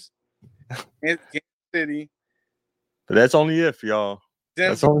Chargers, Kansas City. But that's only if, y'all.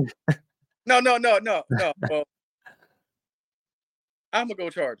 That's only. No. Well, I'm gonna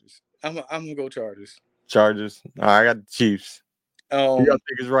go Chargers. I'm gonna go Chargers. Chargers. All right, I got the Chiefs. Who y'all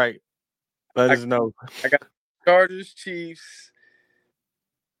think is right? Let us know. I got Chargers, Chiefs,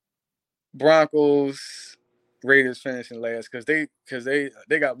 Broncos, Raiders finishing last because they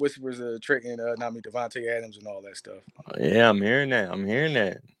got whispers of trading Devontae Adams and all that stuff. Yeah, I'm hearing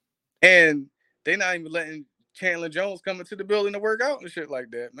that. And they not even letting Chandler Jones come into the building to work out and shit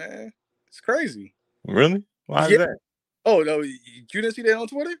like that, man. It's crazy. Really? Why is that? Oh no, you didn't see that on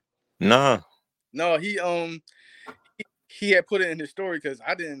Twitter? Nah. No, he had put it in his story because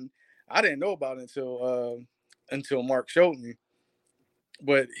I didn't know about it until Mark showed me.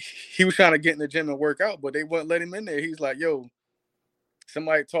 But he was trying to get in the gym and work out, but they wouldn't let him in there. He's like, yo,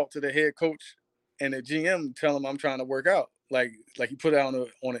 somebody talk to the head coach and the GM, tell him I'm trying to work out. Like he put it on the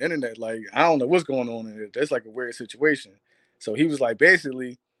internet. Like, I don't know what's going on in it. That's like a weird situation. So he was like,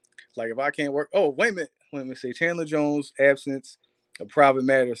 basically, like, if I can't work, oh, wait a minute, say Chandler Jones absence, a private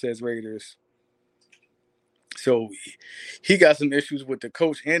matter, says Raiders. So he got some issues with the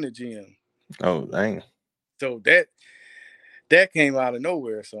coach and the GM. Oh, dang. So that came out of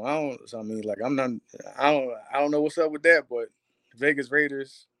nowhere. So I don't know what's up with that, but Vegas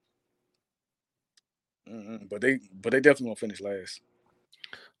Raiders, but they definitely won't finish last.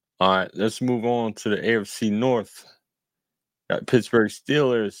 All right, let's move on to the AFC North. Got Pittsburgh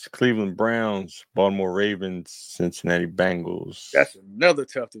Steelers, Cleveland Browns, Baltimore Ravens, Cincinnati Bengals. That's another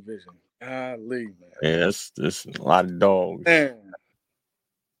tough division. Golly, man. Yeah, that's a lot of dogs.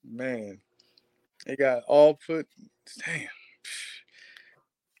 Man. They got all put. Damn.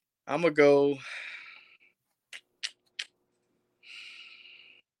 I'm going to go.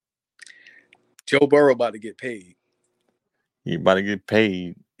 Joe Burrow about to get paid. He about to get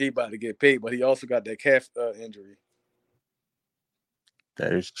paid. But he also got that calf injury.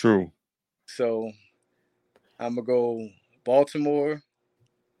 That is true. So I'm going to go Baltimore.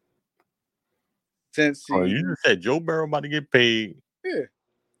 Oh, you just said Joe Burrow about to get paid. Yeah.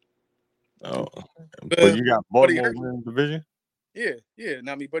 Oh, but you got Baltimore winning the division? Yeah.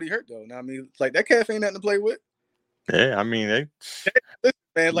 Now, but he hurt, though. Now, like, that calf ain't nothing to play with. Yeah, I mean,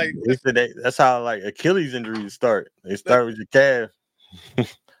 man, like, that's how, like, Achilles injuries start. They start with your calf.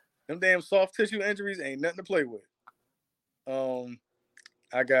 Them damn soft tissue injuries ain't nothing to play with.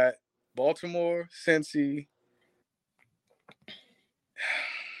 I got Baltimore, Cincy.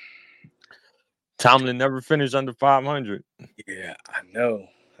 Tomlin never finished under 500. Yeah, I know.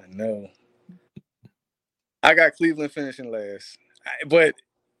 I got Cleveland finishing last, but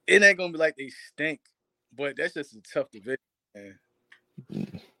it ain't gonna be like they stink. But that's just a tough division, man.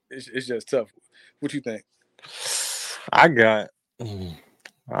 It's just tough. What you think?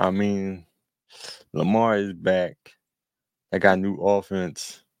 Lamar is back. They got new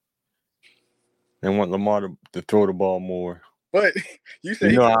offense. They want Lamar to throw the ball more. But you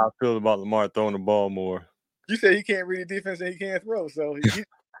say how I feel about Lamar throwing the ball more. You say he can't read the defense and he can't throw, so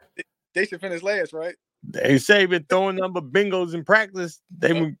they should finish last, right? They say been throwing number bingos in practice.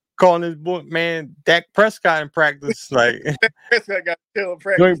 They were calling this boy, man, Dak Prescott in practice. Like Prescott got killed in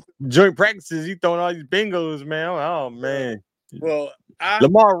practice. Joint practices, he throwing all these bingos, man. Oh man. Well,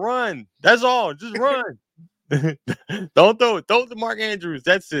 Lamar run. That's all. Just run. Don't throw it. Throw it to Mark Andrews.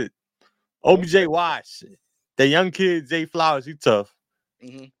 That's it. OBJ watch. The young kid, Zay Flowers, he tough.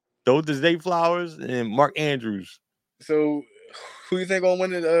 Mm-hmm. Throw it to Zay Flowers and Mark Andrews. So who you think gonna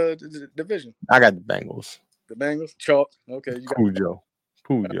win the division? I got the Bengals. The Bengals? Chalk. Okay. Joe.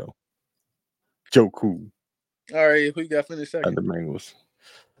 Joe Cool. All right. Who you got finish second? The Bengals.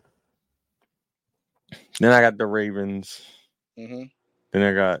 Then I got the Ravens. Mm-hmm. Then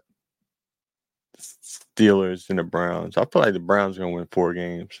I got Steelers and the Browns. I feel like the Browns are gonna win 4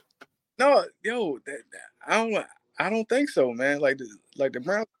 games. No, I don't think so, man. Like the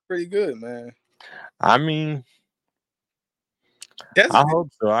Browns are pretty good, man. I mean, I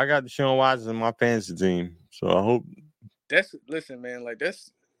hope so. I got Deshaun Watson in my fantasy team, so I hope. Listen, man. Like the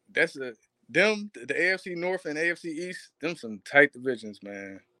AFC North and AFC East. Them some tight divisions,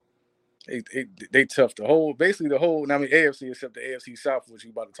 man. They tough. Basically the whole. AFC except the AFC South, which you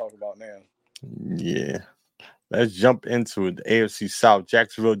about to talk about now. Yeah. Let's jump into it. The AFC South: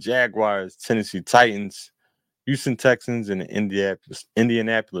 Jacksonville Jaguars, Tennessee Titans, Houston Texans, and the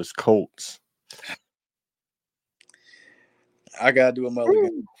Indianapolis Colts. I gotta do a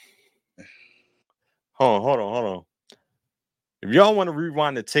mulligan. Hold on. If y'all want to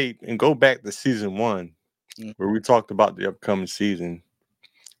rewind the tape and go back to season 1, where we talked about the upcoming season,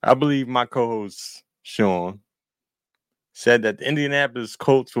 I believe my co-host Sean said that the Indianapolis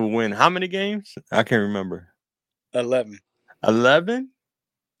Colts will win how many games? I can't remember. 11. 11?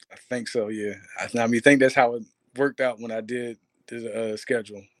 I think so, yeah. I think that's how it worked out when I did the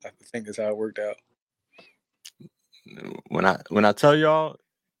schedule. I think that's how it worked out. When I tell y'all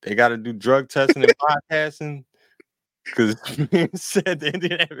they got to do drug testing and podcasting, Because said the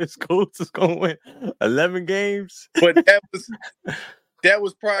Indianapolis Colts is going to win 11 games. But that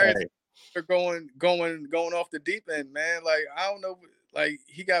was prior to going off the deep end, man. Like, I don't know. Like,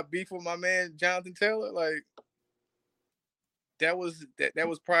 he got beef with my man Jonathan Taylor. Like, that was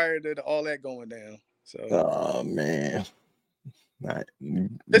prior to all that going down. So, oh man,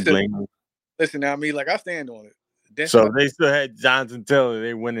 listen. I mean, like, I stand on it. So they still had Jonathan Taylor.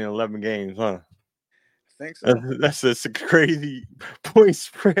 They winning 11 games, huh? I think so. That's a crazy point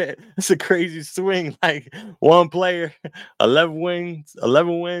spread. It's a crazy swing. Like one player, 11 wins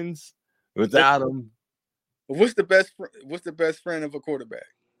without him. What's the best friend of a quarterback?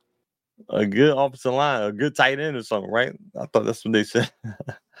 A good offensive line, a good tight end or something, right? I thought that's what they said.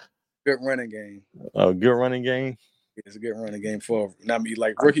 Good running game. A good running game. It's a good running game for not me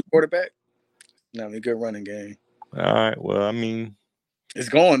like rookie quarterback. Not me good running game. All right. Well, I mean, it's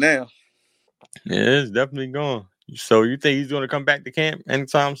going now. Yeah, it's definitely going. So you think he's going to come back to camp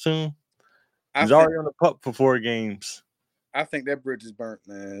anytime soon? He's already on the pup for 4 games. I think that bridge is burnt,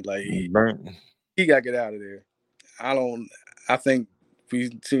 man. Like burnt. He got to get out of there. I think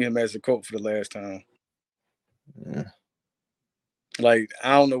we see him as a coach for the last time. Yeah. Like,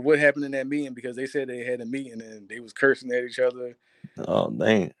 I don't know what happened in that meeting because they said they had a meeting and they was cursing at each other. Oh,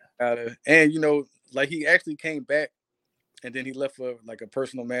 dang. And, like he actually came back and then he left for like a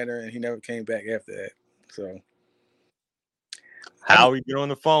personal matter and he never came back after that. So. How we get on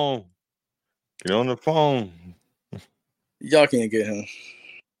the phone? Get on the phone. Y'all can't get him.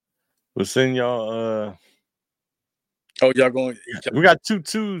 We'll send y'all. Y'all going? We got 2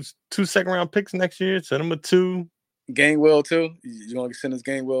 second-round picks next year. Send them a 2. Gainwell too. You want to send us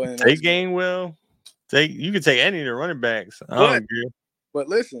Gainwell in? Take Gainwell. You can take any of the running backs. I don't care. But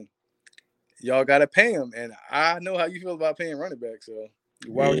listen, y'all got to pay him, and I know how you feel about paying running backs. So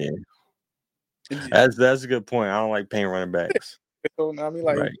why would you? That's a good point. I don't like paying running backs. So I mean,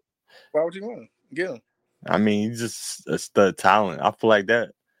 like, why would you want to get him? I mean, he's just a stud talent. I feel like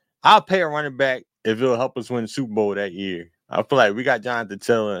that. I'll pay a running back if it'll help us win the Super Bowl that year. I feel like we got Jonathan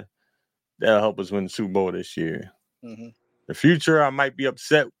Taylor. That'll help us win the Super Bowl this year. Mm-hmm. The future, I might be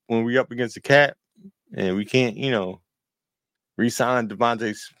upset when we up against the cap and we can't, re-sign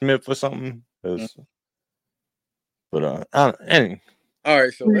Devontae Smith or something. Mm-hmm. But anyway. All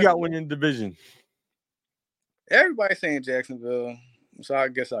right, so we got winning division. Everybody's saying Jacksonville, so I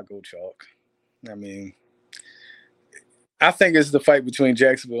guess I'll go chalk. I mean, I think it's the fight between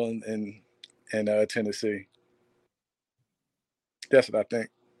Jacksonville and Tennessee. That's what I think.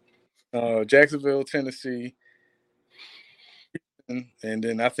 Jacksonville, Tennessee, and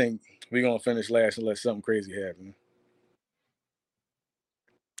then I think we're gonna finish last unless something crazy happens.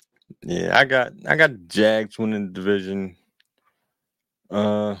 Yeah, I got Jags winning the division.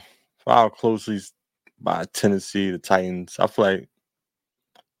 Followed closely by Tennessee, the Titans. I feel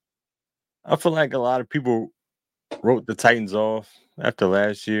like a lot of people wrote the Titans off after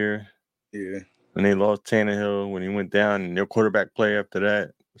last year. Yeah. When they lost Tannehill, when he went down, and their quarterback play after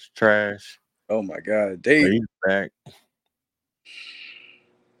that was trash. Oh my God, he's back.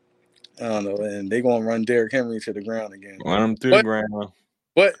 I don't know, and they gonna run Derrick Henry to the ground again. Run him through the ground.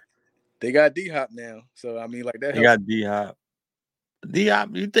 But they got D-Hop now, so I mean, like that. They got D-Hop. D-Hop,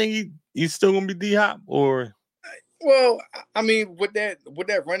 you think he's still gonna be D-Hop or? Well, I mean, with that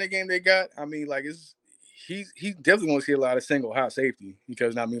running game they got, I mean, like he's definitely gonna see a lot of single high safety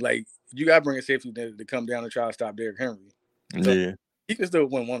because I mean, like you got to bring a safety to come down and try to stop Derrick Henry. So yeah, he can still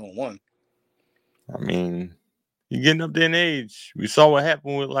win 1-on-1. I mean, you're getting up there in age. We saw what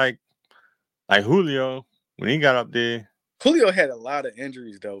happened with like Julio when he got up there. Julio had a lot of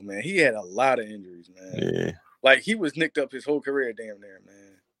injuries though, man. He had a lot of injuries, man. Yeah. Like he was nicked up his whole career damn near, man.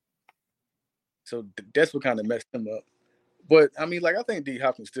 So that's what kind of messed him up. But I mean, like I think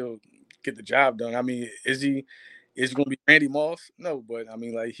D-Hop can still get the job done. I mean, is he going to be Randy Moss? No, but I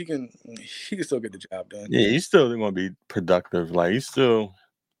mean, like he can still get the job done. Yeah, he's still going to be productive. Like he's still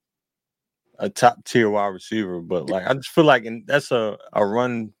a top tier wide receiver, but like I just feel like that's a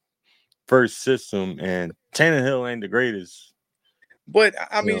run first system, and Tannehill ain't the greatest. But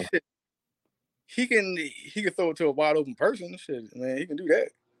I mean, shit, he can throw it to a wide open person. Shit, man, he can do that.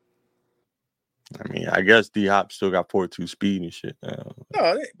 I mean, I guess D-Hop still got 4.2 speed and shit now.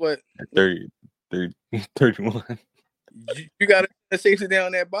 No, but 31. You got to safety down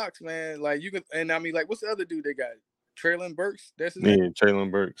in that box, man. Like you can, and I mean, like, what's the other dude they got? Traylon Burks. That's his name.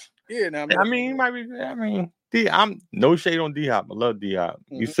 Traylon Burks. Yeah, now I mean, he might be. I mean, I'm no shade on D-Hop. I love D-Hop.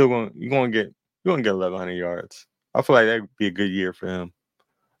 Mm-hmm. You're gonna get 1,100 yards. I feel like that would be a good year for him.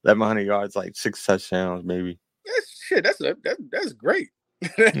 1,100 yards, like 6 touchdowns, maybe. That's great. That's great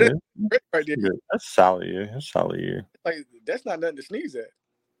right there. That's a solid year. like that's not nothing to sneeze at.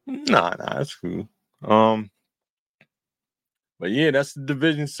 Nah, that's cool. But yeah, that's the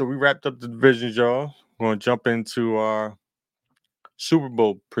division. So we wrapped up the divisions, y'all. We're gonna jump into our Super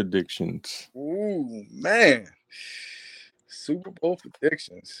Bowl predictions. Ooh, man. Super Bowl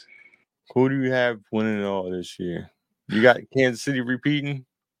predictions. Who do you have winning it all this year? You got Kansas City repeating?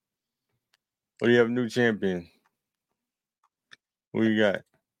 Or do you have a new champion? Who you got?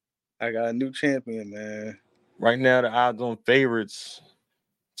 I got a new champion, man. Right now, the odds-on favorites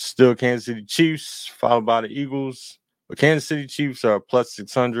still Kansas City Chiefs, followed by the Eagles. But Kansas City Chiefs are plus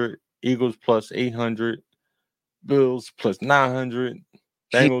 600, Eagles plus 800, Bills plus 900,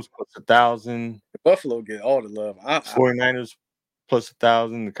 Bengals plus 1,000. Buffalo get all the love. 49ers plus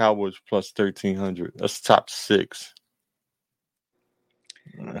 1,000, the Cowboys plus 1,300. That's the top 6.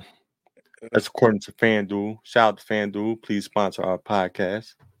 That's according to FanDuel. Shout out to FanDuel. Please sponsor our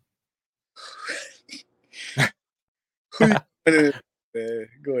podcast. Who you,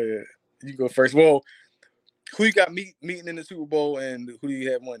 go ahead. You go first. Well, who you got meeting in the Super Bowl, and who do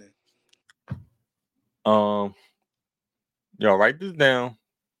you have winning? Y'all write this down.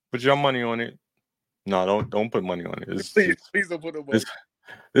 Put your money on it. No, don't put money on it. Please don't put no money.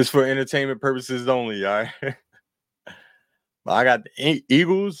 This for entertainment purposes only, all right? I got the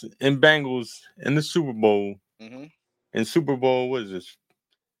Eagles and Bengals in the Super Bowl. Mm-hmm. In Super Bowl, what is this?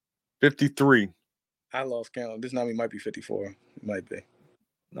 53. I lost count. This might be 54. It might be.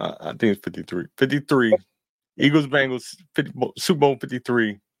 I think it's 53. 53. Eagles, Bengals, Super Bowl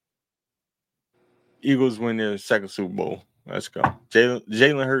 53. Eagles win their second Super Bowl. Let's go.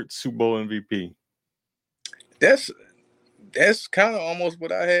 Jalen Hurts, Super Bowl MVP. That's kind of almost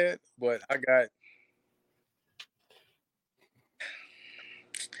what I had, but I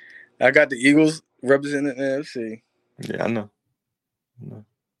got the Eagles representing the NFC. Yeah, I know.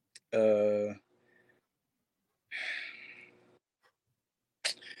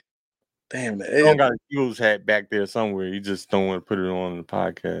 Damn, man. You don't got a Eagles hat back there somewhere. You just don't want to put it on the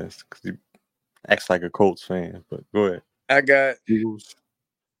podcast because he acts like a Colts fan. But go ahead. I got Eagles.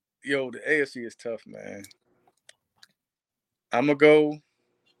 Yo, the AFC is tough, man. I'm going to go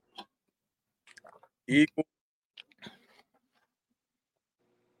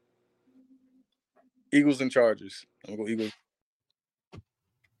Eagles and Chargers. I'm going to go Eagles.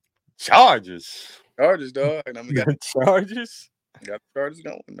 Chargers, dog. And I'm gonna got Chargers. Got the Chargers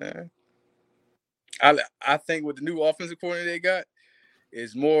going, man. I think with the new offensive coordinator they got,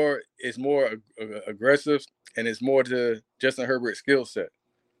 it's more aggressive, and it's more to Justin Herbert's skill set.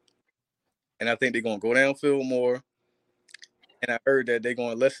 And I think they're gonna go downfield more. And I heard that they're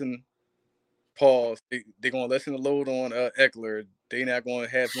gonna lessen pause. They're gonna lessen the load on Eckler. They're not gonna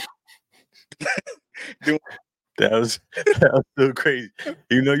have him That was so crazy.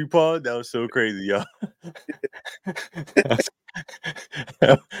 You know you paused? That was so crazy, y'all.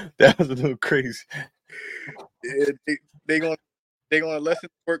 that was a little crazy. Yeah, they're gonna lessen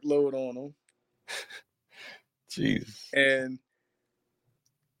the workload on them. Jeez. And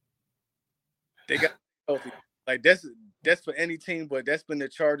they got healthy. Like that's for any team, but that's been the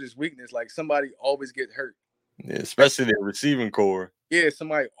Chargers' weakness. Like somebody always gets hurt. Yeah, especially their receiving core. Yeah,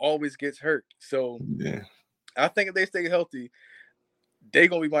 somebody always gets hurt. So yeah. I think if they stay healthy, they're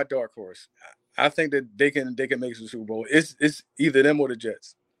gonna be my dark horse. I think that they can make it to the Super Bowl. It's either them or the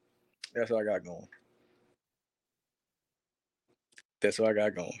Jets. That's what I got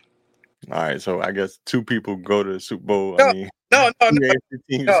going. All right, so I guess 2 people go to the Super Bowl. No. Like, no. Like,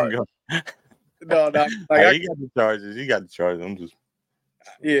 he got the Chargers. I'm just.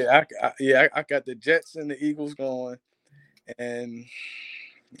 I got the Jets and the Eagles going, and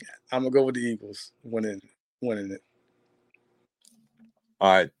I'm gonna go with the Eagles winning it.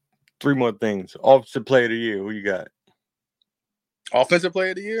 All right, 3 more things. Offensive Player of the Year. Who you got? Offensive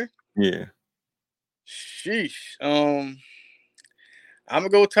Player of the Year? Yeah. Sheesh. I'm gonna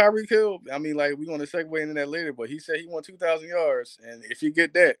go with Tyreek Hill. I mean, like we're gonna segue into that later, but he said he won 2,000 yards, and if you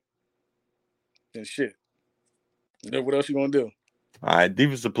get that, then shit. What else you gonna do? All right,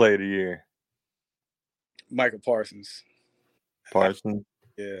 Defensive Player of the Year. Michael Parsons. I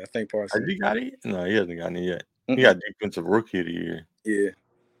think Parsons. Has he got it? No, he hasn't gotten it yet. Mm-hmm. He got Defensive Rookie of the Year. Yeah.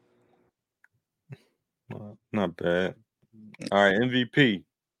 Well, not bad. All right, MVP.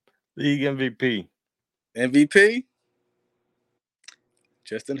 League MVP. MVP?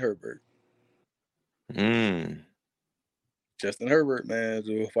 Justin Herbert. Justin Herbert, man.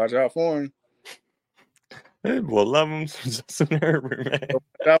 So watch out for him. Hey, boy, love him. Justin Herbert, man.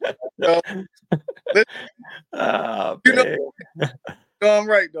 I'm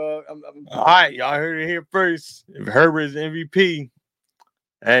right, dog. All right, y'all heard it here first. If Herbert is MVP,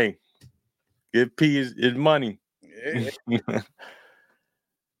 hey, give P his money.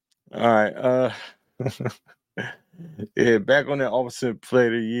 All right. Yeah, back on that offensive player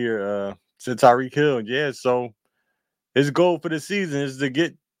of the year, to Tyreek Hill. Yeah, so his goal for the season is to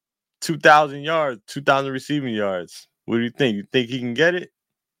get 2,000 yards, 2,000 receiving yards. What do you think? You think he can get it?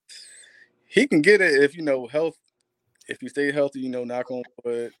 He can get it if health. If he stay healthy, knock on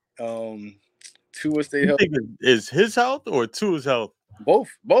wood. Tua stay healthy. You think is his health or Tua's health? Both,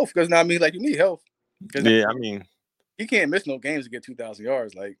 because you need health. Yeah, I mean, he can't miss no games to get 2,000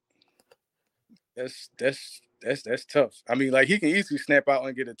 yards. Like that's tough. I mean, like he can easily snap out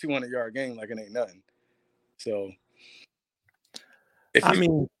and get a 200-yard game like it ain't nothing. So,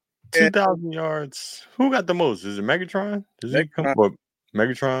 2,000 yards. Who got the most? Is it Megatron? Does he come for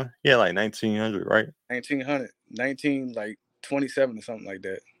Megatron? Yeah, like 1,900, right? 1,900, like 27 or something like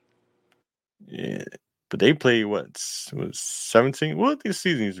that. Yeah, but they played was 17? What this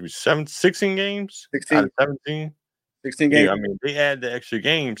season used to be 16 games 16 out of 17. 16 games. Yeah, I mean they add the extra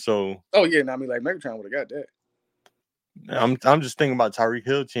game, so. Oh yeah, like Megatron would have got that. I'm just thinking about Tyreek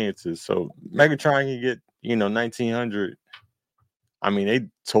Hill chances. So Megatron can get 1,900. I mean, they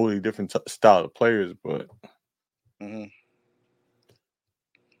totally different style of players, but. So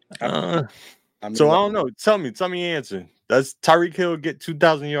I don't know. Tell me your answer. Does Tyreek Hill get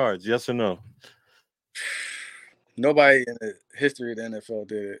 2,000 yards? Yes or no? Nobody in the history of the NFL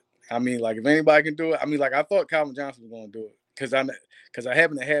did it. I mean, like if anybody can do it, I mean, like I thought Calvin Johnson was going to do it because I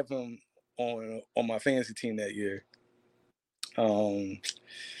happened to have him on my fantasy team that year.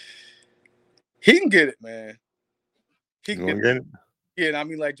 He can get it, man. He can get it. Yeah, and I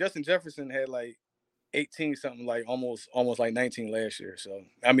mean, like Justin Jefferson had like 18 something, like almost like 19 last year. So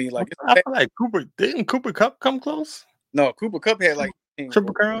I mean, like I feel like Cooper Kupp come close? No, Cooper Kupp had like 18,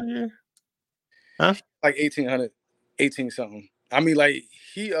 Triple Crown year. Huh? Like 1,800, 18 something. I mean, like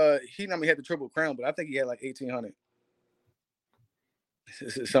he not only had the Triple Crown, but I think he had like 1,800,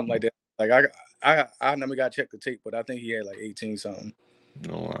 something like that. Like I never got to check the tape, but I think he had like 18 something.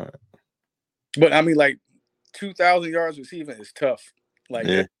 All right. But I mean, like 2,000 yards receiving is tough. Like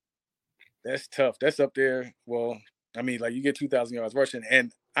that's tough. That's up there. Well, I mean, like you get 2,000 yards rushing,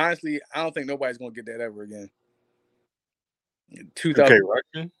 and honestly, I don't think nobody's gonna get that ever again. 2,000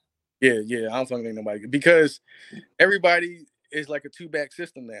 rushing. Yeah. I don't think nobody, because everybody is like a two-back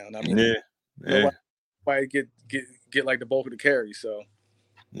system now. I mean, nobody get like the bulk of the carry. So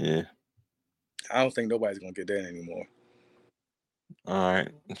yeah, I don't think nobody's gonna get that anymore. All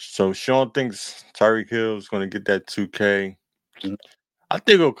right. So Sean thinks Tyreek Hill is gonna get that 2K. Mm-hmm. I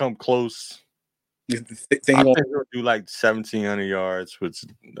think it'll come close. I think he'll do like 1,700 yards, which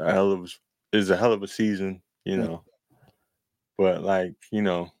is a hell of a season, But like,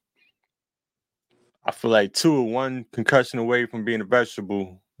 I feel like 2 or 1 concussion away from being a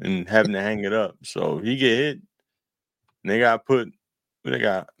vegetable and having to hang it up. So he get hit, and they got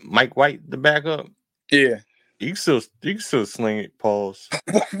Mike White the backup. Yeah, you can still sling it. Pause.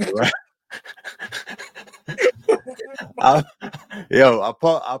 Right. I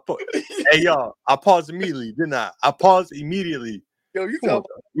pause. Hey y'all, I paused immediately, didn't I? I paused immediately. Yo, you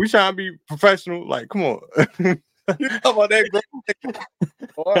we trying to be professional. Like, come on. You talking about that, bro?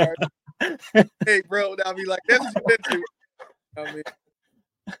 All right. Hey, bro, I mean, like that's what you been to. I mean,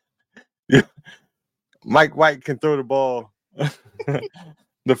 yeah. Mike White can throw the ball,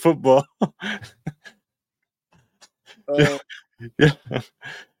 the football.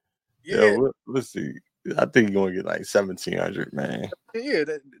 Yeah. Let's see. I think you're gonna get like 1,700, man. Yeah,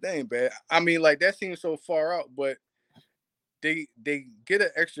 that ain't bad. I mean, like that seems so far out, but they get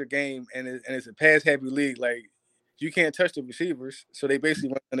an extra game, and it's a pass heavy league. Like you can't touch the receivers, so they basically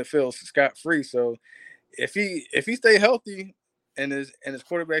went in the field scot free. So if he stay healthy and his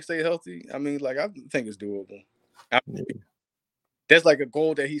quarterback stay healthy, I mean, like I think it's doable. That's like a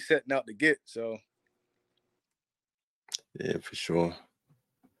goal that he's setting out to get. So yeah, for sure.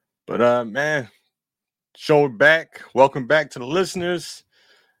 But man, show it back. Welcome back to the listeners.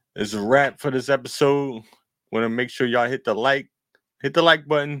 It's a wrap for this episode. Want to make sure y'all hit the like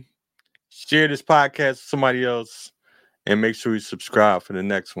button, share this podcast with somebody else, and make sure you subscribe for the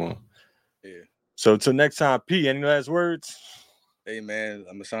next one. Yeah. So until next time, P, any last words? Hey man,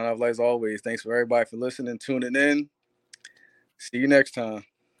 I'm gonna sign off like always. Thanks for everybody for listening, tuning in. See you next time.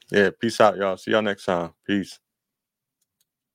 Yeah, peace out, y'all. See y'all next time. Peace.